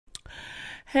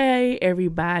Hey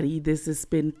everybody, this is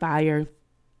Spittin Fire,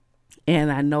 and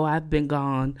I know I've been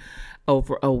gone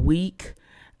over a week.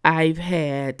 I've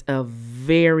had a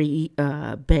very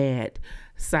bad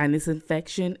sinus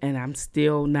infection, and I'm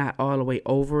still not all the way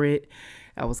over it.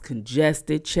 I was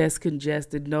congested, chest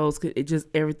congested, it just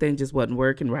everything just wasn't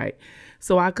working right.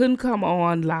 So I couldn't come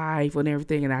on live and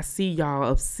everything, and I see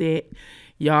y'all upset.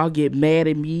 Y'all get mad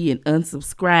at me and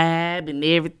unsubscribe and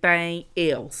everything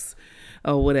else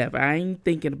or whatever. I ain't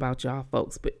thinking about y'all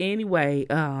folks. But anyway,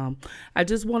 I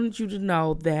just wanted you to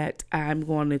know that I'm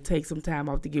going to take some time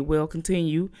off to get well.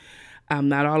 Continue. I'm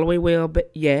not all the way well but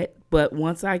yet, but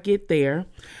once I get there,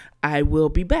 I will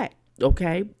be back.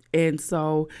 Okay. And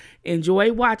so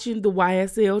enjoy watching the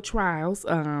YSL trials.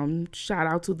 Shout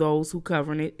out to those who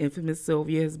covering it. Infamous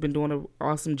Sylvia has been doing an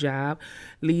awesome job.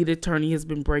 Lead attorney has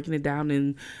been breaking it down,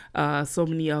 and so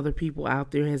many other people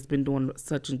out there has been doing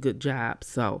such a good job.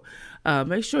 So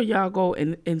make sure y'all go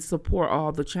and support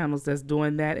all the channels that's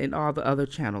doing that and all the other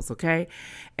channels, okay?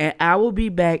 And I will be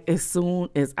back as soon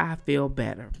as I feel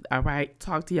better. All right.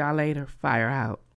 Talk to y'all later. Fire out.